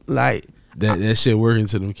 Yeah. Like, that shit working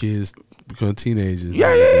to them kids become teenagers.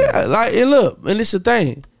 Yeah. Like, and look, and it's the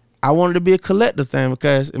thing. I wanted to be a collector thing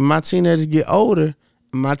because if my teenagers get older,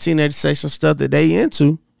 my teenagers say some stuff that they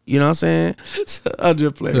into, you know what I'm saying? So I'll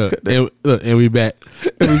just play. And we back.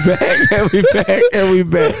 And we back. And we back. And we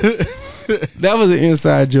back. That was an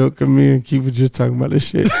inside joke because me and Keith were just talking about this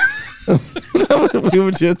shit. We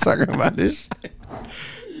were just talking about this shit.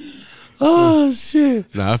 Oh,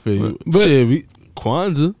 shit. Nah, I feel you. But Shit,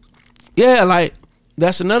 Kwanzaa. yeah, like,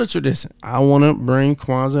 that's another tradition. I want to bring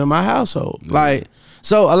Kwanzaa in my household. Yeah. Like,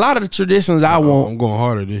 so a lot of the traditions I want. I'm going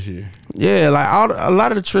harder this year. Yeah, like a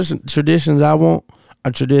lot of the traditions I want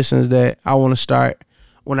are traditions that I want to start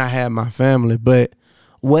when I have my family. But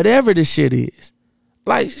whatever the shit is,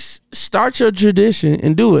 like, start your tradition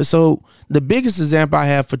and do it. So the biggest example I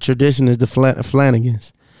have for tradition is the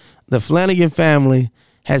Flanagans. The Flanagan family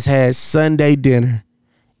has had Sunday dinner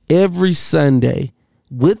every Sunday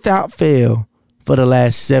without fail for the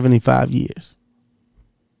last 75 years.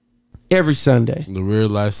 Every Sunday. The real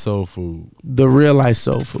life soul food. The real life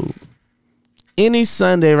soul food. Any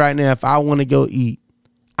Sunday right now, if I want to go eat,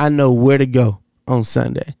 I know where to go on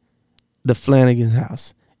Sunday. The Flanagan's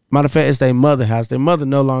house. Matter of fact, it's their mother house. Their mother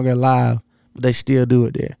no longer alive, but they still do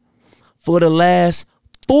it there. For the last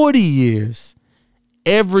 40 years,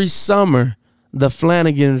 every summer, the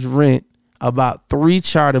Flanagans rent about 3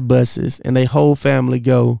 charter buses and their whole family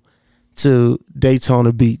go to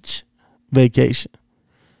Daytona Beach vacation.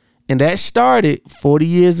 And that started 40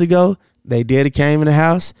 years ago. They did. Came in the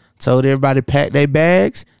house, told everybody to pack their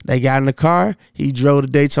bags. They got in the car. He drove to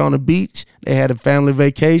Daytona Beach. They had a family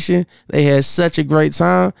vacation. They had such a great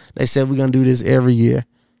time. They said, we're going to do this every year.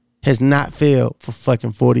 Has not failed for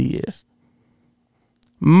fucking 40 years.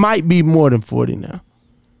 Might be more than 40 now.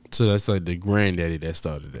 So that's like the granddaddy that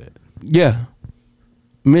started that. Yeah.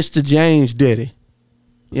 Mr. James did it.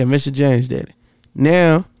 Yeah, Mr. James did it.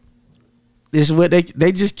 Now, this is what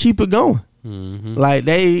they just keep it going. Mm-hmm. Like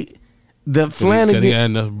the Flanagans. They got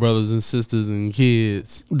enough brothers and sisters and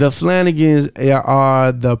kids. The Flanagans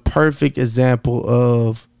are the perfect example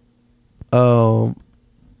of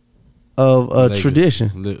a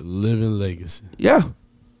tradition. Living legacy. Yeah.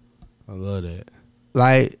 I love that.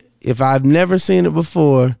 Like, if I've never seen it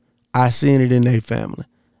before, I seen it in their family.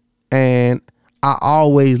 And I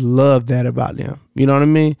always love that about them. You know what I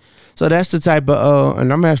mean? So that's the type of,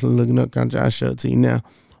 and I'm actually looking up, I'm trying to show it to you now.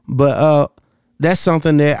 But that's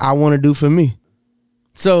something that I want to do for me.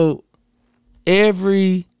 So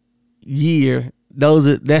every year,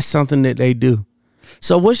 that's something that they do.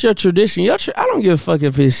 So what's your tradition? I don't give a fuck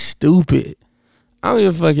if it's stupid. I don't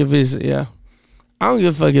give a fuck if it's, I don't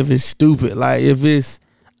give a fuck if it's stupid. Like, if it's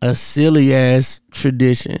a silly ass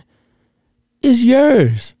tradition, it's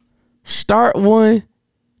yours. Start one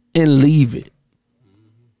and leave it.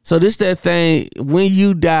 So this that thing, when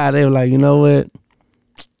you die, they were like, you know what?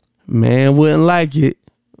 Man wouldn't like it.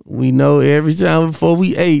 We know every time before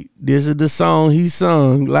we ate, this is the song he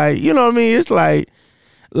sung. Like, you know what I mean? It's like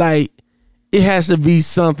it has to be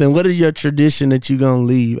something. What is your tradition that you're going to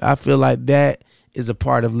leave? I feel like that is a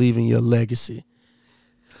part of leaving your legacy.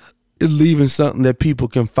 It's leaving something that people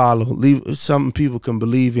can follow, leave something people can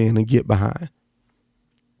believe in and get behind.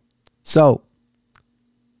 So,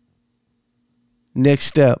 next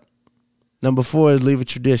step. Number 4 is leave a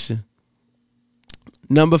tradition.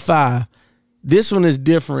 Number 5. This one is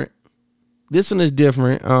different. But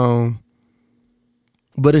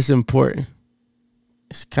it's important.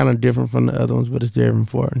 It's kind of different from the other ones, but it's very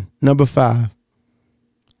important. Number 5.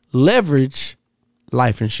 Leverage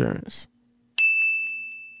life insurance.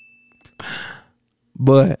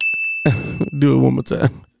 But, do it one more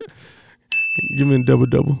time. Give me a double.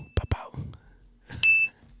 Pow.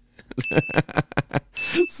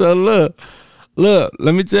 So look,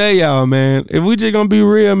 let me tell y'all, man, if we just gonna be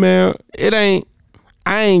real, man, I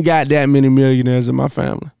ain't got that many millionaires in my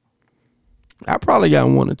family. I probably got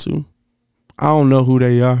 1 or 2. I don't know who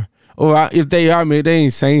they are. Or if they are, man, they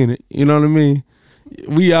ain't saying it. You know what I mean?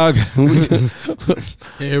 We all got,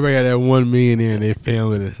 everybody got that 1 millionaire in their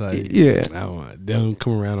family that's like, yeah, they don't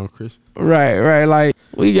come around on Christmas. Right. Like,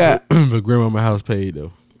 we got, but grandmama house paid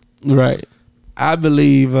though. Right. I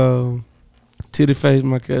believe Titty Face,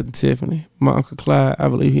 my cousin Tiffany, my Uncle Clyde, I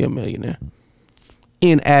believe he a millionaire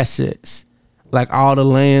in assets. Like all the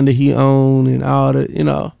land that he owned and all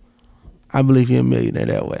the, I believe he a millionaire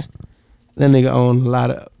that way. That nigga own a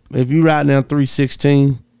lot of, if you ride down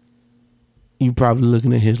 316, you probably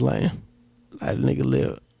looking at his land. Like, the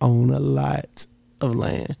nigga own a lot of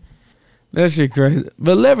land. That shit crazy.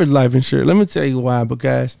 But leverage life insurance, let me tell you why.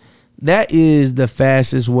 Because that is the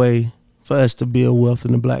fastest way for us to build wealth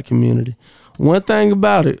in the black community. One thing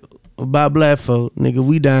about black folk, nigga,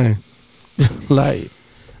 we dying. Like,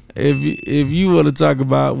 if you want to talk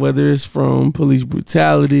about whether it's from police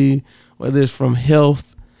brutality, whether it's from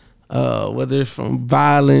health, whether it's from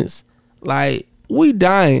violence, like we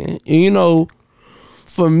dying. And you know,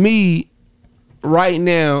 for me, right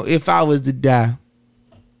now, if I was to die,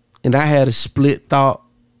 and I had a split thought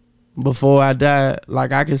before I died,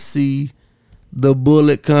 like I could see the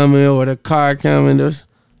bullet coming or the car coming. There's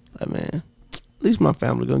like, man, at least my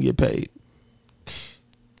family gonna get paid.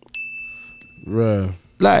 Bruh.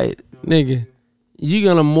 Like, nigga, you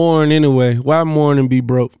gonna mourn anyway. Why mourn and be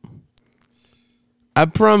broke? I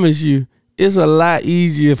promise you, it's a lot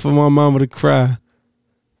easier for my mama to cry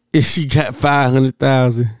if she got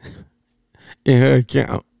 500,000 in her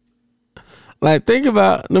account. Like, think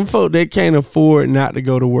about them folk that can't afford not to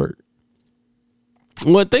go to work.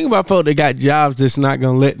 Well, think about folk that got jobs that's not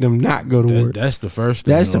gonna let them not go to work. That's the first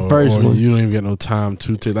thing. That's the first one. You don't even get no time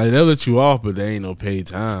to take. Like, they'll let you off, but they ain't no paid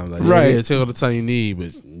time. Like, right. Yeah, take all the time you need,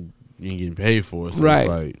 but you ain't getting paid for it. So right. It's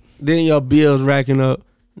like, then your bills racking up.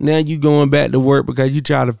 Now you going back to work because you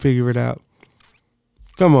try to figure it out.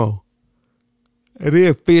 Come on. And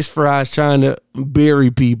then fish fries trying to bury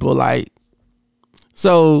people. Like,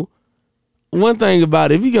 so one thing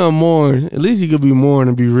about it, if you gonna mourn, at least you could be mourn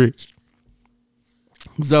and be rich.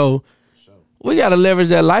 So we gotta leverage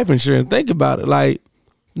that life insurance. Think about it. Like,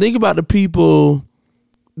 think about the people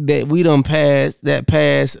that we done passed.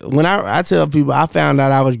 When I tell people, I found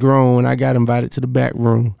out I was grown when I got invited to the back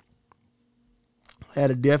room.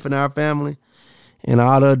 Had a death in our family, and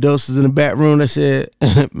all the adults was in the back room. They said,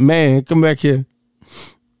 "Man, come back here."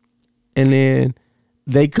 And then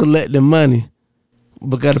they collect the money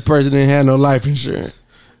because the person didn't have no life insurance.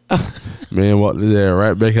 man, walked there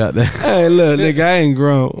right back out there. Hey, look, nigga, I ain't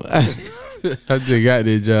grown. I just got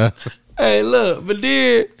this job. Hey, look, but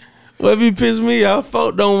then what be pissed me off?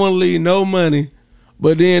 Folk don't want to leave no money,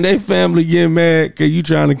 but then they family get mad because you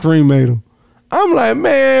trying to cremate them. I'm like,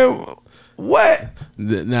 man, what?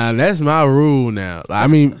 Now that's my rule. Now, I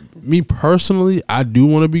mean, me personally, I do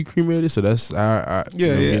want to be cremated, so that's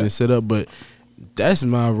getting it set up. But that's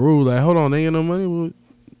my rule. Like, hold on, they ain't no money. Well,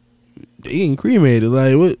 they getting cremated.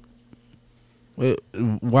 Like, what?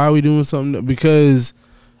 Why are we doing something? Because,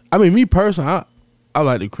 I mean, me personally, I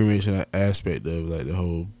like the cremation aspect of like the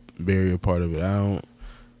whole burial part of it. I don't,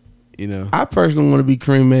 you know. I personally want to be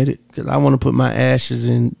cremated because I want to put my ashes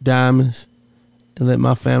in diamonds and let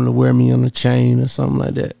my family wear me on a chain or something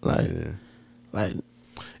like that. Like,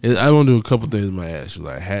 I want to do a couple things with my ashes,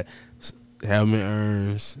 like have them in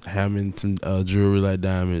urns, have them in some jewelry like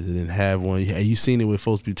diamonds, and then have one. Have you seen it where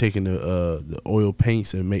folks be taking the oil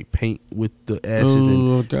paints and make paint with the ashes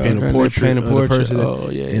and paint a portrait of the person? Oh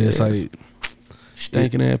yeah, and it's like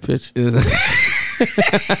stinking ass picture.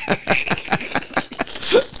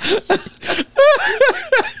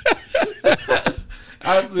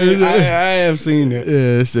 I have seen it.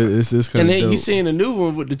 Yeah, it's this kind of. And then you seen a new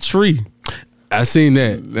one with the tree. I seen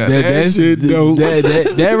that. That's shit dope.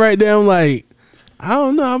 That right there, I'm like, I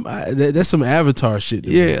don't know. That's some Avatar shit.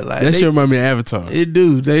 Yeah, like that shit remind me of Avatar. It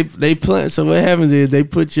do. They plant. So what happens is they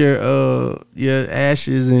put your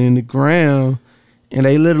ashes in the ground, and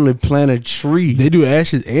they literally plant a tree. They do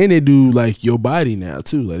ashes and they do like your body now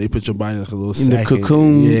too. Like they put your body in like a little sack the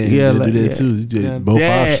cocoon. Yeah, like, do that too. You do both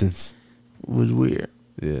options. Was weird.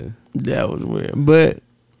 Yeah, that was weird, but.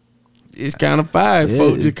 It's kind of fire. Yeah.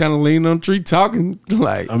 Folks just kind of leaning on the tree talking.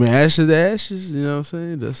 Like, I mean, ashes to ashes. You know what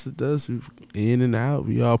I'm saying? That's in and out.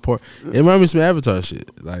 We all part. It reminds me of some Avatar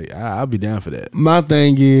shit. Like, I'll be down for that. My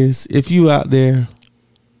thing is, if you out there,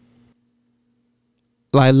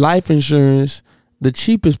 like life insurance, the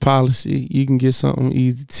cheapest policy, you can get something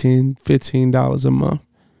easy, $10, $15 a month.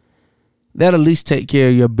 That'll at least take care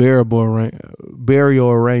of your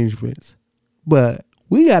burial arrangements. But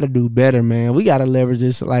we got to do better, man. We got to leverage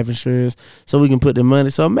this life insurance so we can put the money.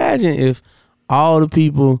 So imagine if all the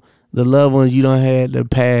people, the loved ones you done had that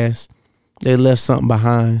passed, they left something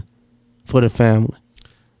behind for the family.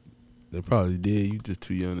 They probably did. You just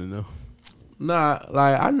too young to know. Nah,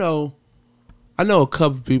 like I know a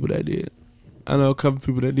couple people that did.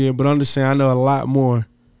 But I'm just saying I know a lot more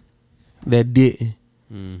that didn't.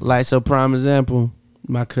 Like, so prime example,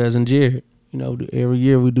 my cousin Jared. You know, every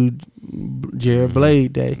year we do Jared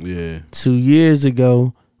Blade Day. Yeah. 2 years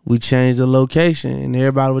ago, we changed the location, and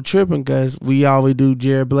everybody was tripping because we always do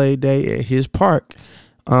Jared Blade Day at his park.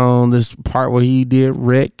 This part where he did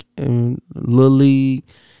rec and Little League.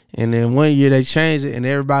 And then one year they changed it, and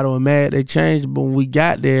everybody was mad they changed it. But when we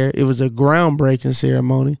got there, it was a groundbreaking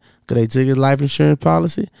ceremony because they took his life insurance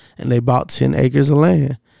policy and they bought 10 acres of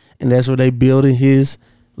land. And that's where they built his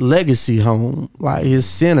legacy home, like his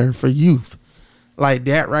center for youth. Like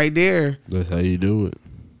that right there. That's how you do it.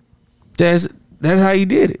 That's how you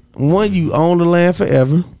did it. One, you own the land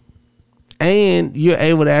forever, and you're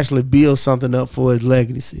able to actually build something up for his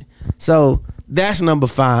legacy. So that's number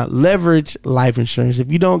 5. Leverage life insurance.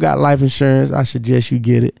 If you don't got life insurance, I suggest you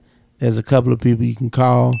get it. There's a couple of people you can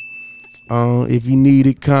call. If you need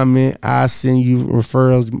it, comment. I'll send you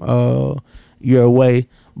referrals your way.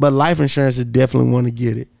 But life insurance is definitely one to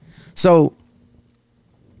get it. So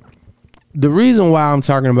the reason why I'm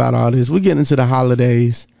talking about all this, we're getting into the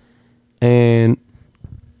holidays, and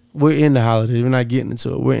we're in the holidays. We're not getting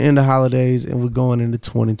into it. We're in the holidays, and we're going into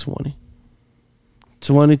 2020.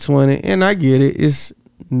 2020, and I get it. It's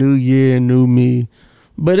new year, new me,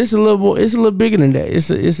 but it's a little bigger than that. It's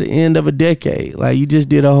the end of a decade. Like, you just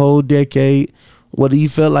did a whole decade. Whether you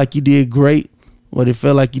felt like you did great, whether it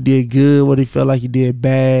felt like you did good, whether it felt like you did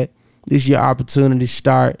bad, this is your opportunity to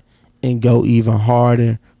start and go even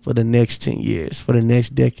harder for the next 10 years, for the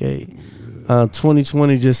next decade.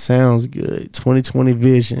 2020 just sounds good. 2020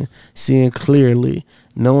 vision, seeing clearly,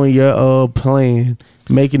 knowing your plan,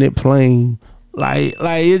 making it plain. Like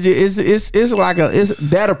it's like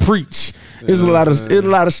that'll preach. It's a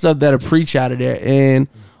lot of stuff that'll preach out of there. And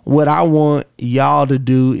what I want y'all to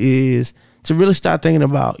do is to really start thinking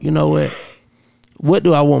about, you know what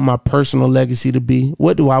do I want my personal legacy to be?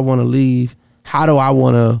 What do I want to leave? How do I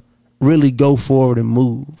want to really go forward and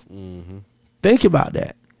move? Mm-hmm. Think about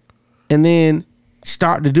that, and then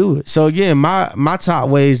start to do it. So again, my top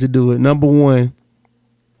ways to do it. Number 1,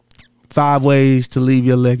 5 ways to leave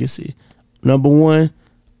your legacy. Number 1,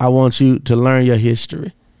 I want you to learn your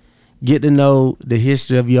history. Get to know the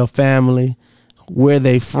history of your family, where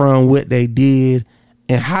they from, what they did,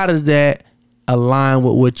 and how does that align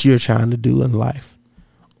with what you're trying to do in life?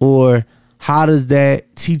 Or how does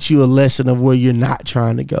that teach you a lesson of where you're not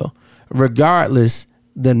trying to go? Regardless,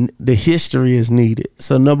 the history is needed.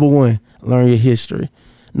 So number 1, learn your history.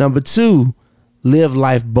 Number 2, live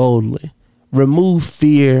life boldly. Remove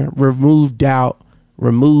fear, remove doubt,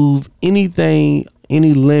 remove anything,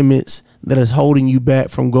 any limits that is holding you back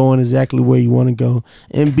from going exactly where you want to go,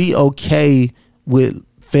 and be okay with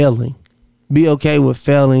failing. Be okay with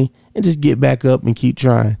failing and just get back up and keep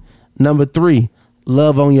trying. Number 3,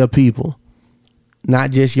 love on your people.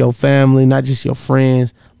 Not just your family, not just your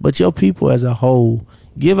friends, but your people as a whole.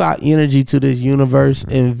 Give out energy to this universe,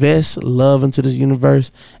 invest love into this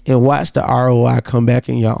universe, and watch the ROI come back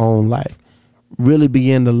in your own life. Really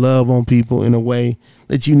begin to love on people in a way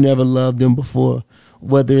that you never loved them before.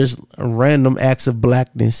 Whether it's random acts of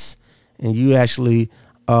blackness, and you actually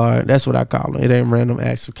are, that's what I call them. It ain't random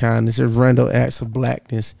acts of kindness. It's random acts of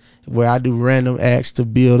blackness, where I do random acts to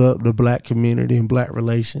build up the black community and black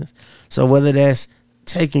relations. So whether that's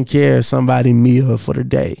taking care of somebody's meal for the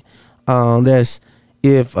day, that's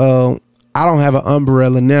if I don't have an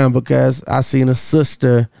umbrella now because I seen a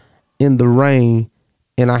sister in the rain,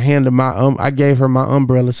 and I handed I gave her my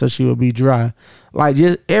umbrella so she would be dry. Like,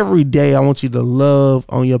 just every day, I want you to love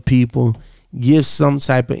on your people. Give some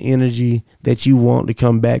type of energy that you want to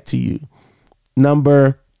come back to you.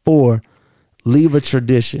 Number 4, leave a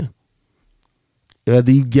tradition.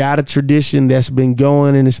 Whether you got a tradition that's been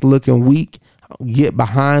going and it's looking weak, get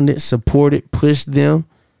behind it, support it, push them.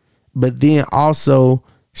 But then also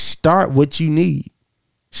start what you need.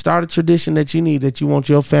 Start a tradition that you need, that you want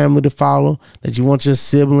your family to follow, that you want your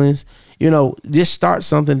siblings. Just start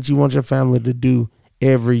something that you want your family to do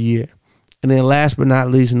every year. And then last but not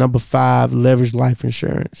least, number 5, leverage life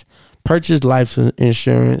insurance. Purchase life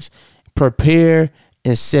insurance. Prepare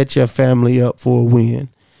and set your family up for a win.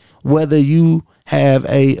 Whether you have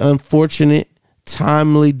a unfortunate,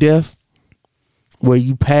 timely death where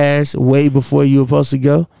you pass way before you were supposed to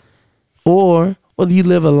go, or whether you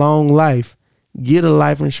live a long life, get a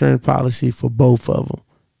life insurance policy for both of them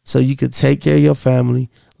so you could take care of your family,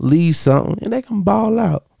 leave something, and they can ball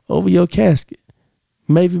out over your casket.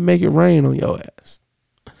 Maybe make it rain on your ass.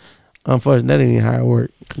 Unfortunately, that ain't how it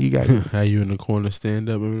works. You got how you in the corner stand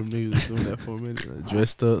up and them niggas was doing that for a minute, like,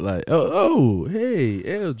 dressed up like, hey,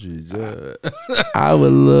 Eldridge. I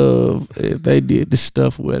would love if they did the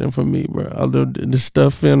stuff wedding for me, bro. Although the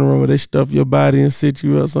stuff funeral where they stuff your body and sit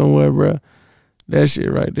you up somewhere, bro. That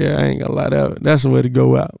shit right there, I ain't gonna lie, that's the way to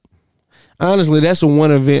go out. Honestly, that's the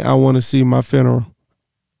one event I want to see my funeral.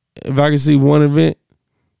 If I can see one event,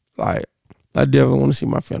 like, I definitely want to see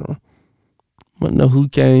my funeral. I want to know who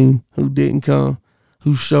came, who didn't come,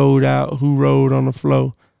 who showed out, who rode on the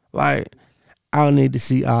floor. Like, I need to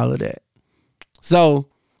see all of that. So,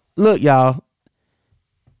 look, y'all.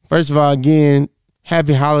 First of all, again,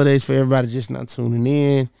 happy holidays for everybody just not tuning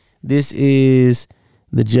in. This is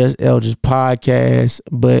the Just Eldridge podcast,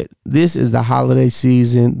 but this is the holiday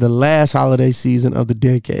season, the last holiday season of the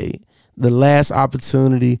decade. the last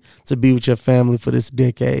opportunity to be with your family for this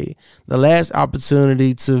decade. The last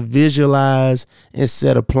opportunity to visualize and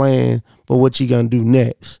set a plan for what you're going to do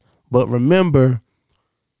next. But remember,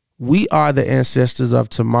 we are the ancestors of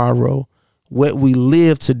tomorrow. What we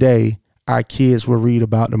live today, our kids will read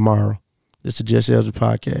about tomorrow. This is the Just Elders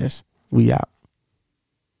Podcast. We out.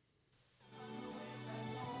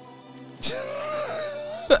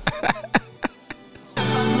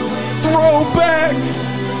 Throwback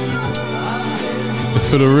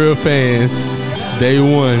For the real fans, day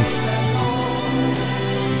ones.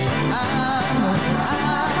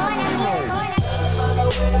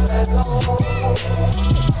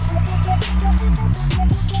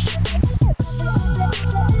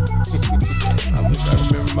 I wish I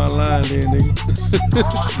remember my line there,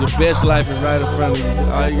 nigga. Your best life is right in front of you.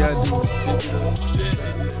 All you gotta do is pick it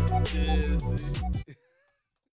up.